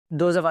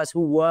those of us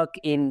who work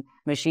in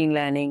machine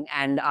learning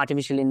and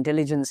artificial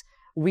intelligence,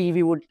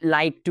 we would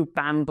like to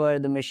pamper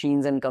the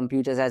machines and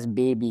computers as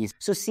babies.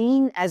 So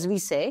seeing, as we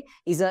say,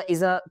 is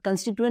a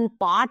constituent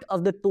part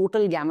of the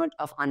total gamut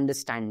of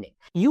understanding.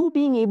 You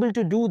being able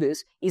to do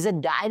this is a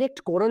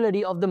direct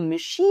corollary of the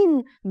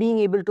machine being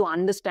able to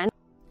understand.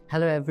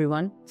 Hello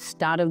everyone,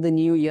 start of the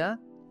new year.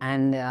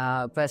 And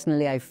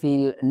personally, I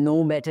feel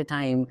no better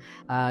time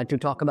to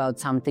talk about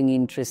something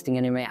interesting.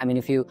 Anyway, I mean,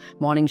 if you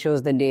morning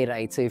shows the day,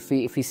 right? So if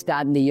we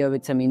start the year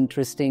with some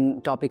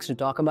interesting topics to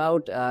talk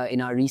about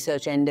in our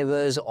research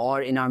endeavors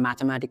or in our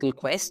mathematical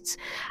quests,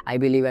 I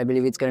believe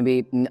it's going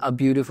to be a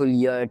beautiful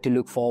year to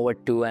look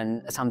forward to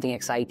and something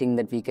exciting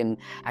that we can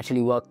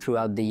actually work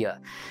throughout the year.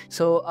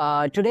 So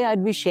today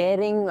I'd be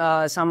sharing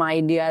some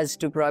ideas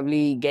to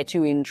probably get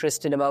you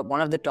interested about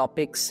one of the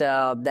topics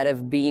that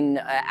have been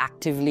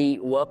actively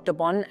worked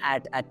upon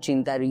at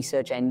Cheenta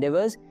research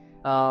endeavors.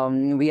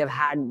 We have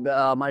had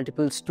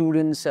multiple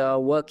students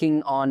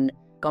working on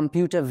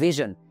computer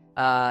vision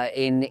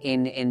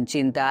in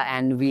Cheenta,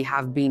 and we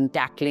have been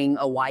tackling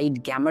a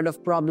wide gamut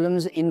of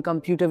problems in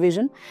computer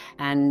vision,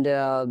 and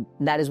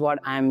that is what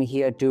I'm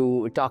here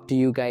to talk to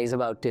you guys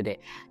about today,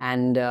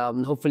 and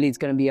hopefully it's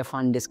going to be a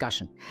fun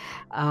discussion.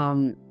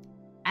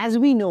 As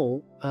we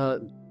know,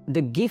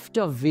 the gift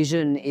of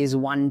vision is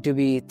one to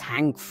be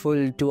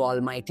thankful to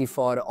Almighty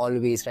for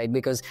always, right?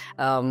 Because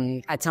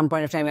at some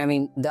point of time, I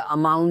mean, the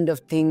amount of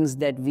things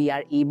that we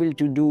are able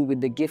to do with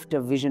the gift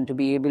of vision, to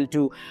be able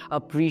to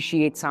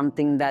appreciate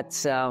something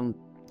that's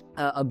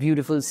a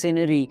beautiful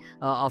scenery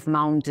of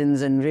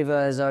mountains and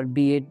rivers, or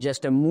be it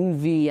just a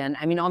movie. And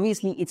I mean,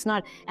 obviously it's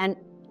not, and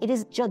it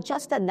is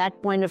just at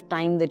that point of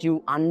time that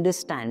you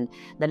understand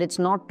that it's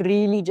not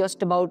really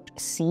just about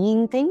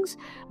seeing things,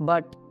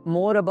 but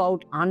more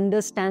about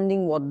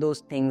understanding what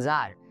those things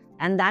are.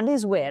 And that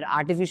is where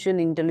artificial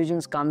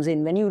intelligence comes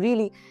in. When you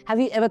really,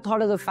 have you ever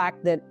thought of the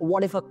fact that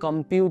what if a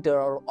computer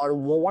or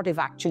what if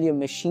actually a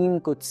machine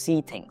could see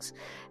things?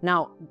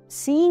 Now,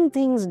 seeing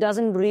things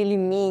doesn't really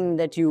mean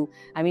that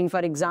I mean, for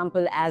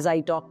example, as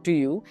I talk to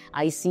you,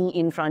 I see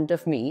in front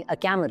of me a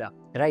camera,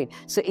 right?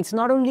 So it's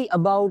not only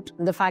about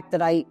the fact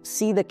that I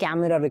see the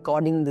camera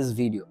recording this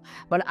video,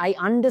 but I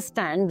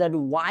understand that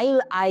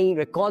while I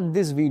record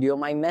this video,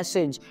 my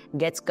message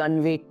gets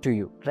conveyed to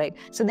you, right?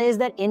 So there's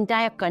that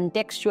entire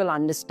contextual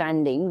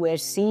understanding where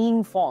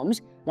seeing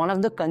forms one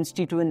of the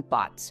constituent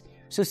parts.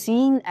 So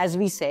seeing, as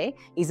we say,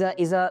 is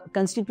a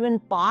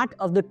constituent part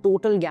of the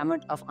total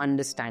gamut of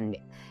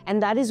understanding.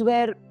 And that is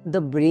where the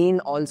brain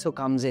also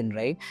comes in,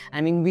 right? I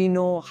mean, we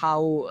know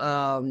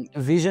how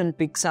vision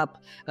picks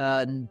up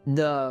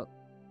the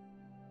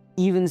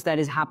events that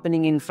is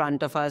happening in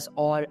front of us,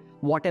 or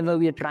whatever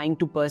we are trying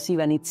to perceive,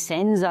 and it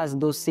sends us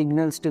those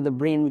signals to the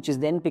brain, which is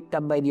then picked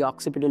up by the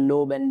occipital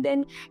lobe, and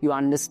then you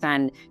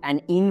understand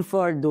and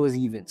infer those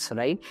events,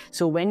 right?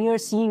 So when you're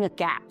seeing a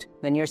cat,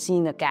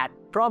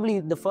 probably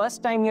the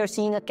first time you're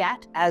seeing a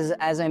cat, as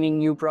I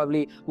mean, you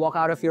probably walk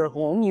out of your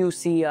home, you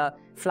see a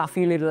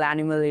fluffy little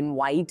animal in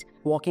white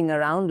walking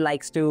around,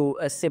 likes to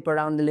sip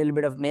around a little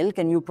bit of milk,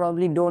 and you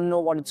probably don't know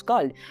what it's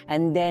called.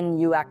 And then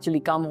you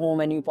actually come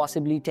home and you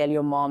possibly tell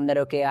your mom that,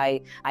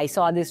 okay, I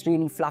saw this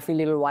really fluffy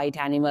little white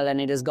animal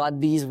and it has got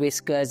these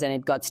whiskers and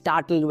it got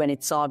startled when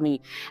it saw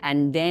me.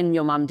 And then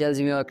your mom tells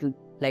you,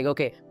 like,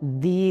 okay,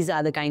 these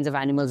are the kinds of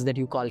animals that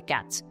you call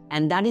cats.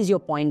 And that is your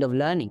point of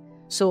learning.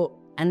 So,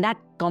 and that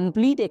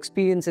complete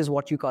experience is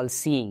what you call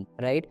seeing,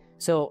 right?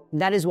 So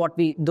that is what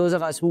those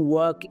of us who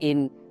work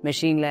in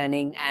machine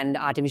learning and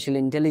artificial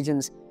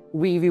intelligence,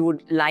 we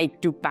would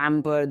like to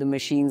pamper the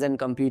machines and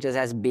computers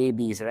as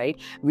babies, right?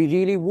 We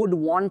really would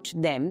want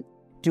them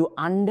to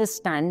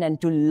understand and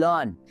to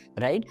learn,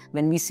 right?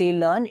 When we say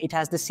learn, it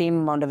has the same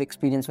amount of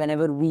experience.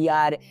 Whenever we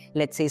are,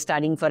 let's say,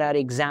 studying for our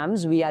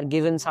exams, we are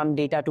given some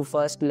data to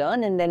first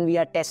learn, and then we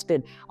are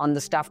tested on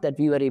the stuff that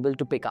we were able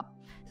to pick up.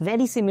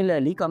 Very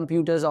similarly,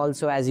 computers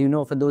also, as you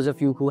know, for those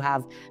of you who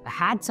have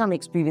had some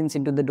experience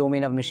into the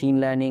domain of machine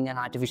learning and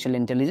artificial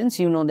intelligence,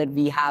 you know that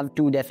we have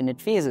two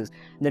definite phases.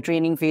 The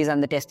training phase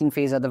and the testing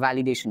phase, or the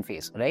validation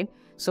phase, right?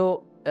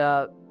 So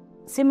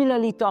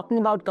similarly, talking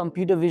about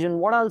computer vision,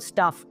 what all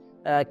stuff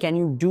can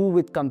you do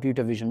with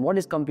computer vision? What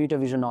is computer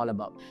vision all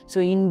about? So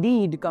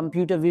indeed,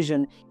 computer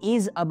vision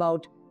is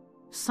about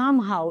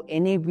somehow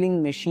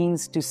enabling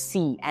machines to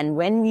see. And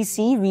when we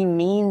see, we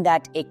mean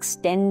that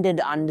extended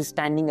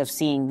understanding of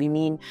seeing. We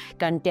mean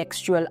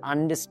contextual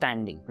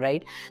understanding,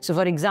 right? So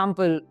for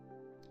example,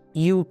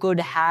 you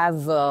could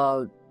have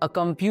a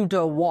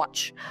computer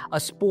watch a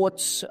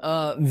sports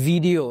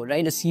video,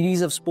 right? A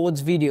series of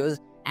sports videos,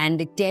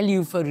 and tell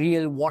you for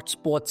real what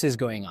sports is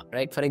going on,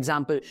 right? For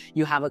example,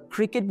 you have a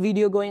cricket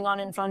video going on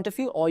in front of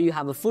you, or you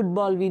have a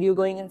football video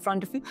going in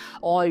front of you,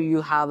 or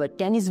you have a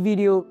tennis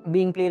video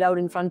being played out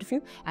in front of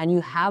you, and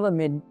you have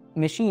a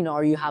machine,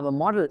 or you have a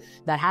model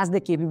that has the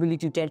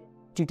capability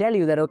to tell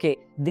you that, okay,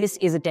 this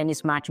is a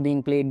tennis match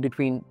being played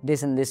between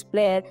this and this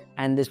player,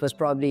 and this was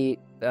probably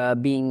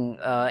being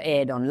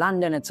aired on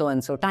London at so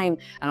and so time,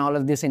 and all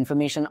of this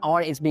information.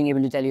 Or it's being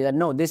able to tell you that,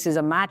 no, this is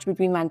a match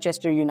between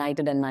Manchester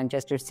United and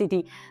Manchester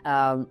City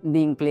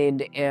being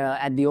played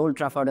at the Old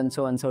Trafford on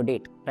so and so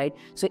date, right?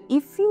 So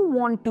if you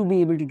want to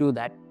be able to do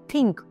that,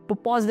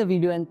 pause the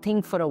video and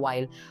think for a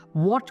while,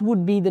 what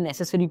would be the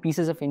necessary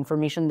pieces of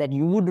information that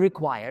you would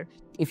require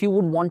if you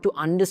would want to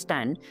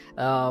understand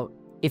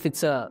if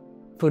it's a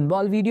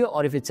football video,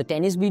 or if it's a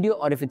tennis video,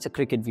 or if it's a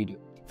cricket video.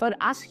 For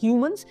us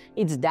humans,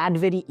 it's that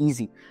very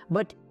easy.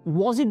 But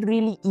was it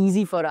really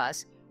easy for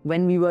us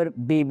when we were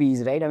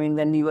babies, right? I mean,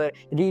 when we were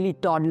really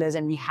toddlers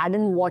and we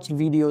hadn't watched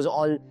videos,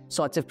 all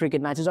sorts of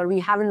cricket matches, or we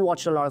haven't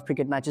watched a lot of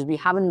cricket matches, we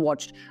haven't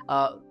watched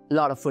a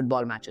lot of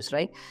football matches,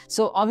 right?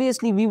 So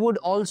obviously we would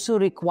also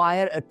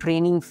require a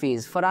training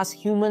phase. For us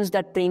humans,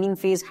 that training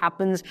phase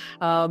happens,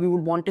 we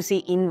would want to say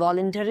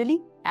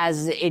involuntarily,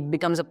 as it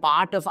becomes a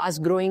part of us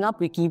growing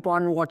up. We keep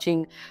on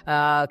watching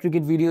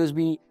cricket videos.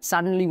 We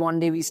suddenly one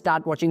day we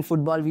start watching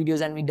football videos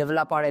and we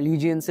develop our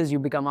allegiances. You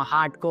become a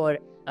hardcore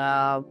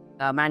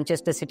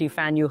Manchester City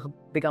fan, you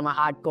become a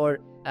hardcore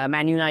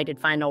Man United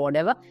fan or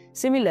whatever.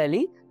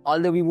 Similarly,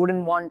 although we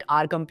wouldn't want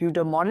our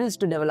computer models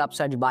to develop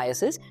such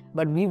biases,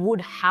 but we would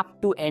have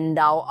to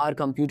endow our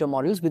computer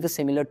models with a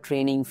similar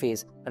training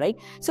phase, right?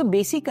 So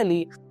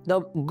basically, the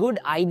good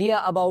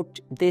idea about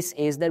this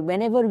is that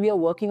whenever we are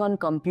working on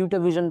computer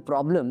vision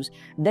problems,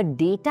 the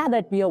data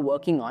that we are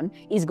working on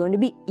is going to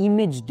be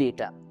image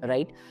data,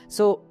 right?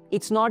 So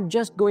it's not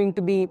just going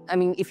to be, I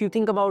mean, if you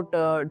think about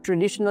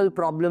traditional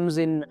problems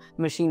in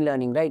machine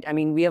learning, right? I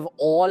mean, we have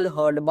all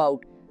heard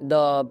about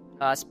the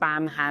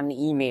spam ham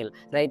email,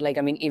 right? Like,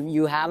 I mean, if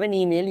you have an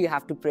email, you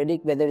have to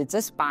predict whether it's a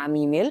spam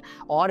email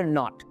or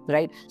not,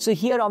 right? So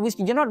here,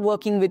 obviously, you're not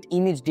working with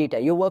image data.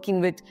 You're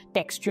working with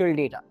textual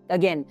data.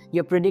 Again,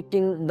 you're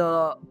predicting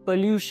the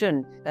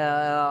pollution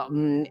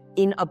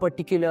in a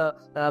particular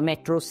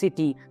metro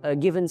city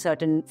given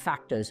certain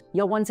factors.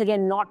 You're once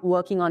again not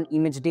working on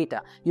image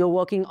data. You're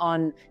working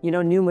on,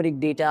 numeric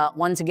data.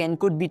 Once again,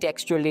 could be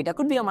textual data,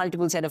 could be a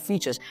multiple set of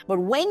features. But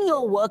when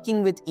you're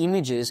working with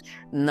images,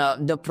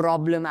 the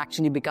problem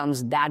actually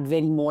becomes that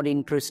very more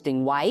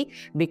interesting. Why?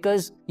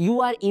 Because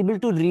you are able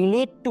to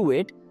relate to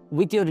it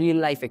with your real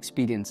life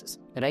experiences,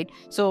 right?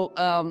 So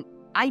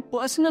I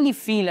personally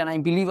feel, and I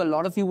believe a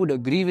lot of you would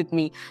agree with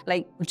me,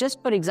 like,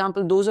 just for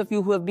example, those of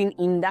you who have been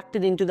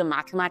inducted into the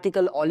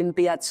mathematical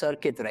Olympiad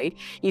circuit, right?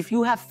 If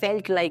you have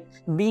felt like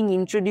being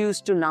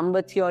introduced to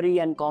number theory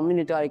and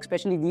combinatorics,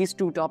 especially these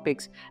two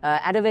topics,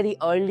 at a very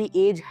early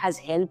age has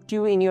helped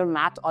you in your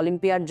math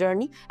Olympiad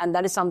journey, and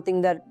that is something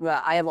that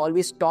I have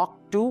always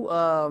talked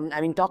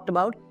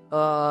about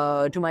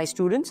to my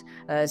students,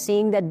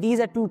 saying that these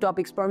are two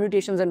topics,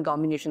 permutations and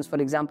combinations. For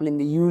example, in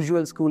the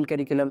usual school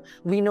curriculum,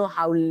 we know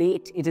how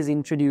late it is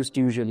introduced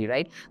usually,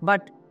 right?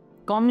 But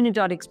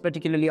combinatorics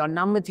particularly, or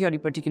number theory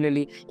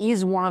particularly,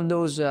 is one of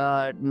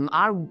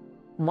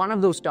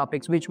those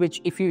topics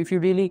which if you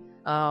really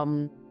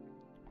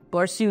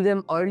pursue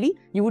them early,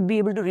 you would be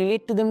able to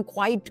relate to them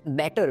quite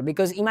better.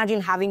 Because imagine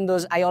having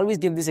those, I always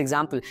give this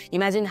example,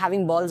 imagine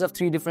having balls of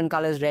 3 different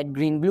colors, red,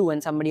 green, blue,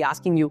 and somebody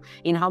asking you,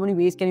 in how many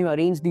ways can you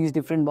arrange these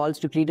different balls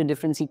to create a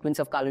different sequence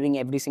of coloring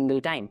every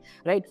single time,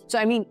 right? So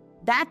I mean,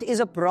 that is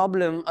a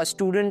problem a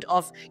student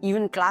of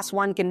even class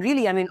 1 can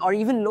really, or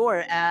even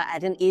lower,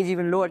 at an age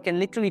even lower,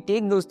 can literally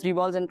take those 3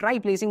 balls and try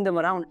placing them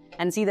around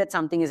and see that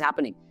something is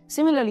happening.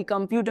 Similarly,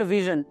 computer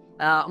vision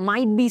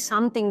might be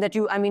something that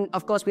you,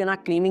 of course, we are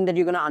not claiming that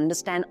you're going to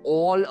understand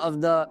all of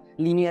the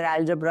linear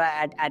algebra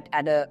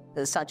at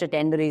such a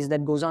tender age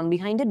that goes on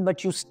behind it,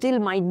 but you still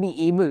might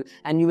be able,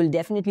 and you will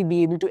definitely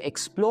be able to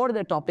explore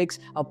the topics,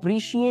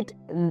 appreciate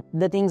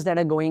the things that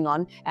are going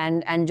on,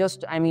 and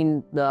just,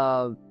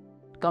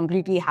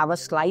 completely have a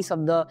slice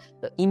of the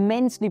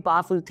immensely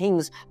powerful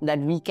things that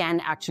we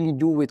can actually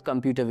do with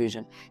computer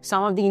vision.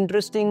 Some of the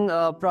interesting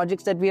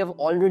projects that we have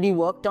already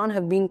worked on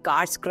have been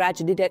car scratch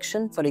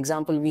detection. For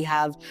example, we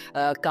have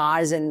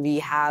cars, and we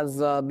have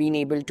been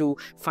able to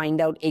find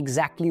out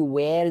exactly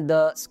where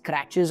the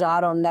scratches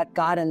are on that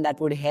car, and that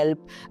would help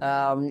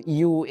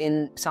you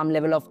in some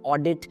level of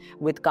audit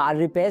with car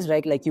repairs,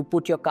 right? Like, you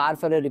put your car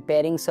for a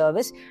repairing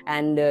service,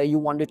 and you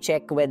want to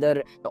check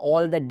whether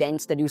all the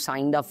dents that you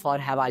signed up for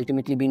have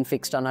ultimately been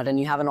fixed or not, and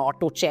you have an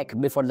auto check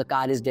before the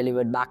car is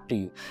delivered back to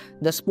you.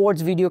 The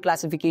sports video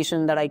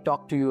classification that I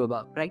talked to you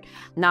about, right?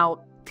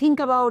 Now,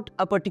 think about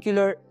a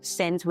particular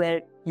sense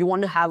where you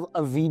want to have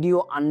a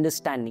video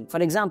understanding.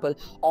 For example,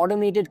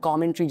 automated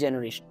commentary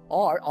generation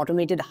or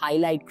automated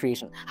highlight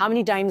creation. How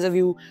many times have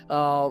you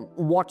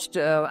watched,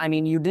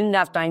 you didn't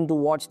have time to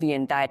watch the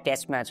entire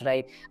test match,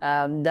 right?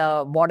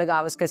 The Border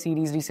Gavaskar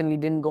series recently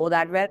didn't go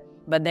that well,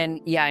 but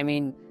then,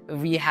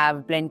 we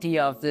have plenty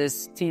of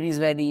this series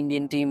where the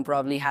Indian team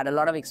probably had a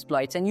lot of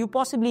exploits, and you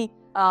possibly,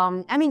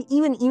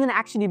 even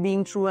actually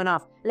being true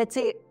enough, let's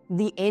say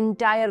the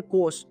entire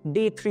course,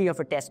 day 3 of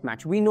a test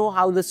match. We know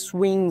how the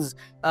swings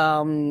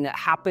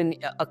happen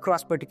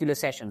across particular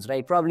sessions,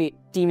 right? Probably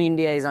Team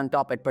India is on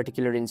top at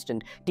particular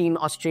instant. Team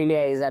Australia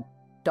is at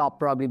top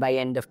probably by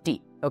end of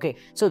T. Okay,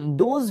 so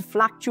those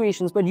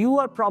fluctuations, but you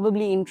are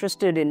probably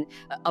interested in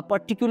a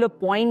particular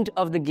point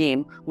of the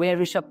game where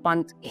Rishabh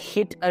Pant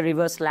hit a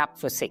reverse lap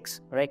for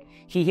 6, right?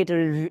 He hit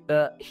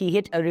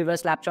a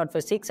reverse lap shot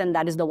for 6, and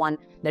that is the one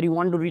that you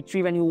want to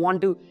retrieve, and you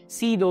want to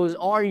see those,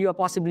 or you are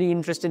possibly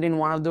interested in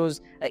one of those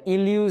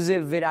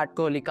elusive Virat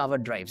Kohli cover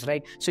drives,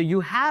 right? So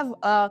you have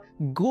a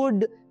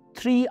good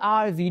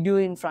 3-hour video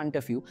in front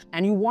of you,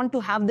 and you want to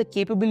have the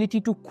capability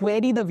to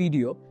query the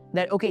video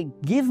that, okay,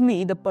 give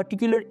me the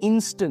particular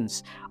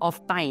instance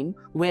of time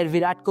where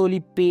Virat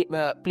Kohli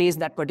plays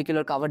that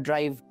particular cover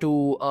drive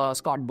to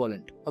Scott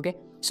Boland, okay?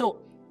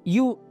 So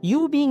you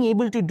being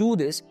able to do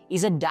this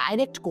is a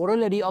direct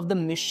corollary of the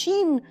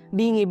machine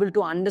being able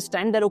to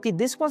understand that, okay,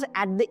 this was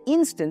at the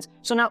instance.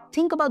 So now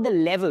think about the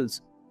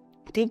levels.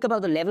 Think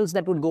about the levels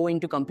that would go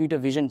into computer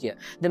vision here.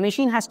 The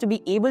machine has to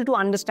be able to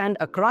understand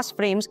across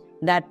frames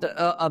that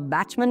a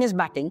batsman is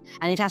batting,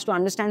 and it has to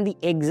understand the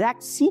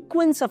exact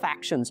sequence of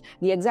actions,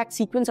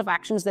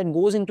 that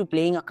goes into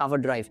playing a cover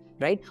drive,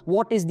 right?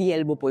 What is the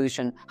elbow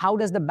position? How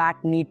does the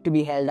bat need to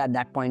be held at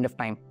that point of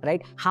time,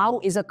 right? How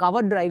is a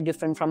cover drive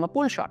different from a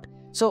pull shot?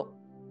 So,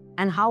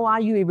 and how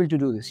are you able to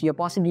do this? You're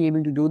possibly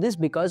able to do this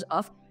because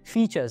of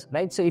features,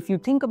 right? So if you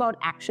think about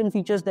action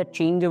features that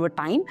change over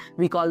time,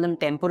 we call them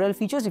temporal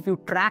features. If you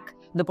track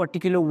the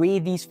particular way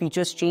these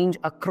features change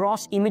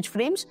across image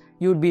frames,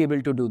 you would be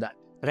able to do that,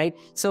 right?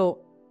 So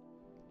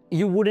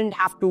you wouldn't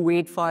have to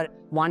wait for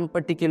one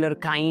particular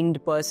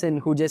kind person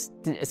who just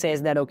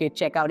says that, okay,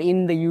 check out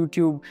in the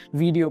YouTube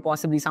video,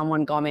 possibly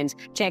someone comments,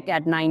 check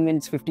at 9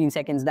 minutes, 15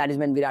 seconds, that is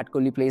when Virat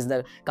Kohli plays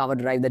the cover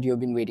drive that you've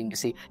been waiting to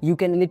see. You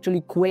can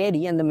literally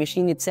query, and the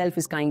machine itself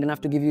is kind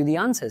enough to give you the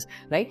answers,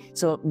 right?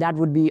 So that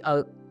would be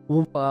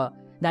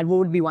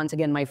once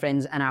again, my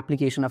friends, an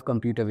application of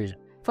computer vision.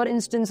 For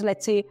instance,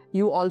 let's say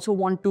you also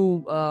want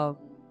to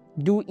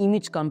do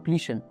image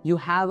completion. You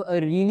have a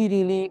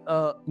really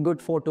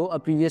good photo, a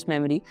previous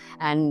memory,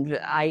 and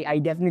I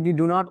definitely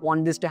do not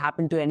want this to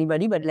happen to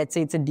anybody, but let's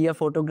say it's a deer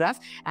photograph,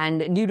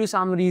 and due to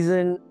some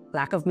reason,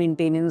 lack of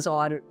maintenance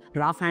or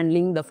rough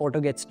handling, the photo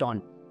gets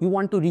torn. You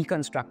want to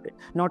reconstruct it.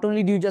 Not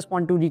only do you just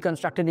want to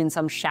reconstruct it in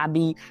some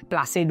shabby,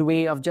 placid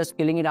way of just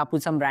filling it up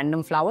with some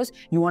random flowers,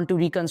 you want to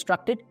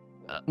reconstruct it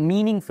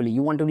meaningfully.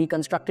 You want to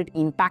reconstruct it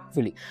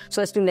impactfully.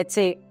 So as to, let's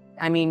say,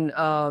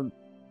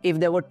 if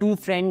there were two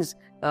friends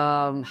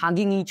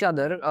hugging each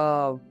other,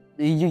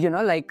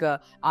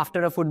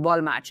 after a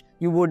football match,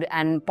 you would,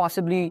 and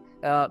possibly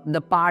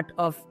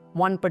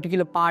one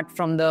particular part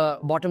from the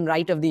bottom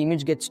right of the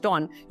image gets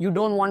torn, you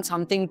don't want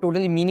something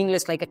totally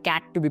meaningless like a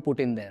cat to be put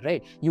in there,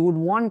 right? You would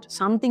want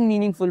something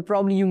meaningful.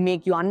 Probably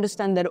you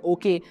understand that,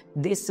 okay,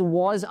 this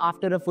was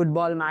after a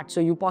football match,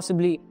 so you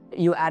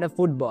add a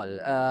football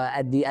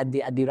at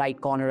the right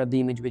corner of the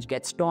image which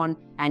gets torn,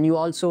 and you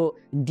also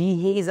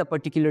dehaze a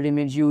particular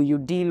image you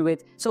deal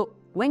with. So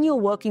when you're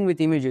working with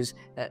images,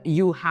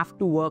 you have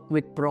to work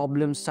with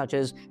problems such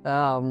as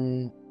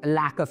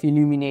lack of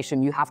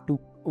illumination. You have to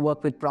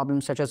work with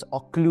problems such as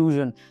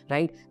occlusion,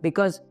 right?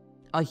 Because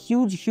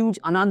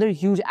another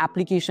huge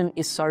application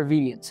is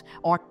surveillance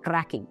or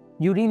tracking.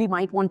 You really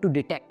might want to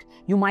detect.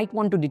 You might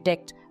want to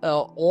detect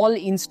all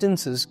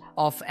instances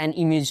of an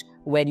image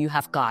where you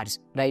have cars,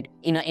 right?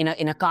 In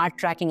a car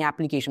tracking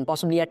application,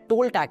 possibly at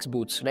toll tax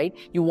booths, right?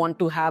 You want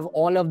to have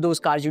all of those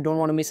cars. You don't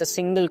want to miss a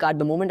single car.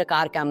 The moment a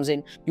car comes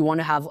in, you want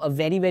to have a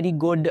very, very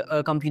good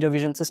computer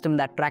vision system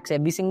that tracks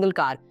every single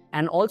car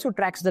and also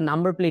tracks the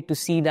number plate to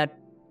see that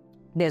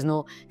there's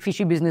no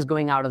fishy business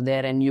going out of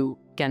there, and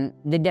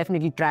they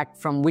definitely track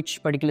from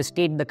which particular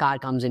state the car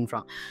comes in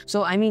from.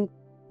 So, I mean,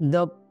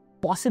 the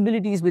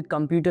possibilities with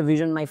computer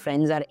vision, my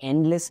friends, are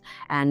endless,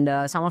 and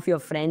some of our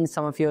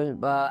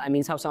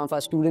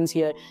students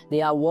here,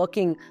 they are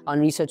working on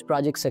research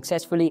projects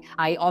successfully.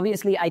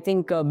 I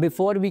think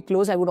before we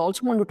close, I would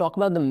also want to talk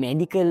about the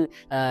medical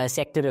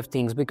sector of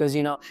things, because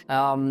the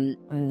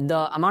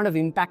amount of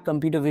impact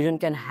computer vision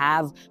can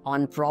have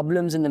on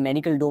problems in the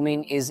medical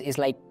domain is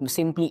like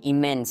simply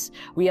immense.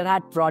 We have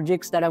had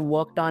projects that have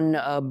worked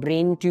on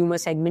brain tumor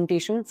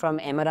segmentation from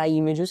MRI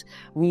images.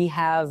 We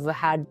have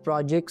had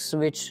projects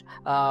which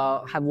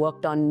have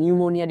worked on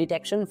pneumonia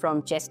detection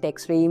from chest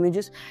X-ray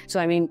images. So,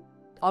 I mean,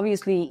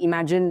 obviously,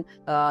 imagine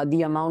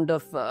the amount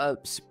of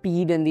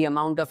speed and the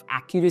amount of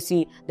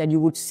accuracy that you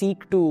would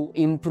seek to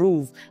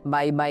improve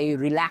by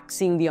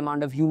relaxing the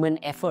amount of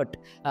human effort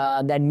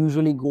that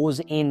usually goes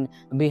in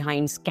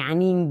behind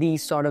scanning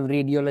these sort of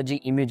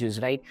radiology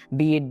images, right?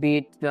 Be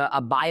it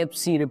a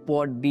biopsy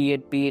report, be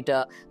it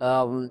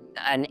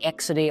an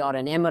X-ray or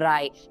an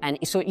MRI. And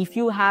so if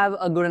you have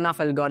a good enough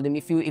algorithm,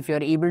 if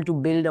you're able to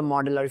build a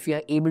model, or if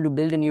you're able to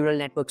build a neural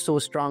network so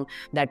strong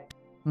that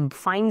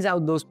finds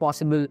out those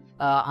possible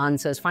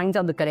answers, finds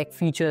out the correct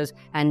features,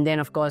 and then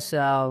of course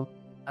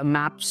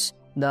maps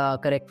the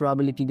correct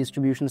probability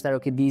distributions that,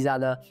 okay, these are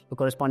the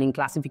corresponding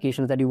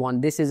classifications that you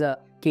want. This is a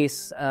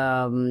case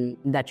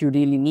that you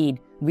really need.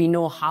 We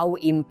know how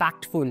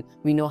impactful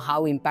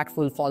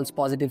false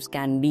positives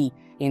can be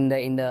in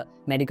the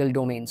medical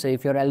domain. So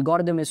if your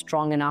algorithm is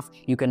strong enough,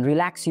 you can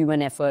relax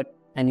human effort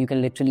and you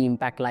can literally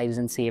impact lives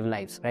and save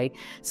lives, right?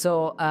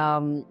 So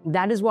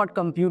that is what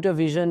computer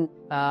vision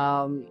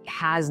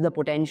has the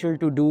potential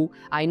to do.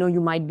 I know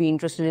you might be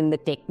interested in the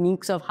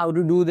techniques of how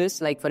to do this.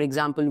 Like, for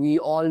example, we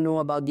all know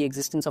about the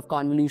existence of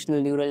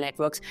convolutional neural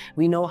networks.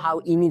 We know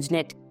how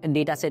ImageNet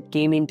dataset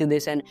came into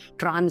this and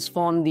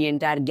transformed the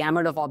entire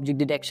gamut of object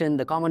detection,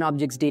 the common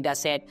objects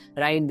dataset,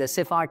 right? The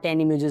CIFAR 10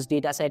 images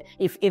dataset.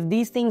 If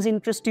these things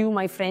interest you,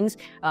 my friends,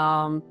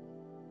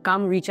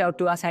 come reach out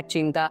to us at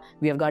Cheenta.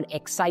 We have got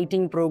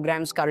exciting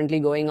programs currently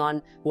going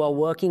on who are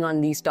working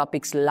on these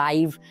topics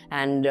live,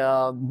 and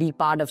be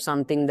part of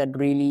something that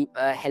really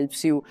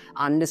helps you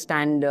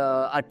understand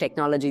a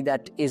technology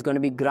that is going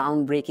to be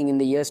groundbreaking in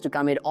the years to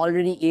come. It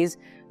already is,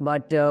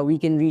 but we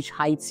can reach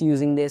heights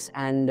using this,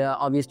 and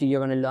obviously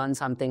you're going to learn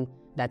something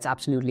that's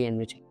absolutely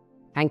enriching.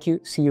 Thank you.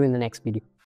 See you in the next video.